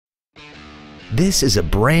This is a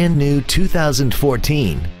brand new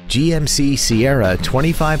 2014 GMC Sierra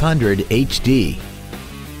 2500 HD.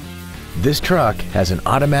 This truck has an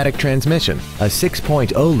automatic transmission, a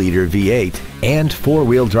 6.0-liter V8, and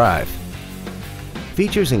four-wheel drive.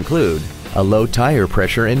 Features include a low tire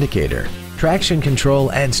pressure indicator, traction control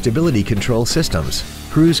and stability control systems,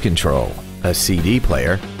 cruise control, a CD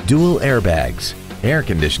player, dual airbags, air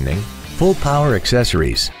conditioning, full power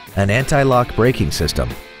accessories, an anti-lock braking system,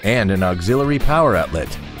 and an auxiliary power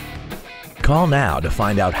outlet. Call now to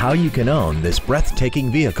find out how you can own this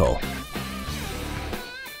breathtaking vehicle.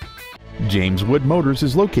 James Wood Motors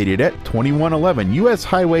is located at 2111 US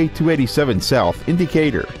Highway 287 South in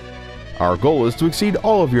Decatur. Our goal is to exceed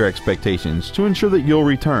all of your expectations to ensure that you'll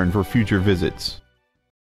return for future visits.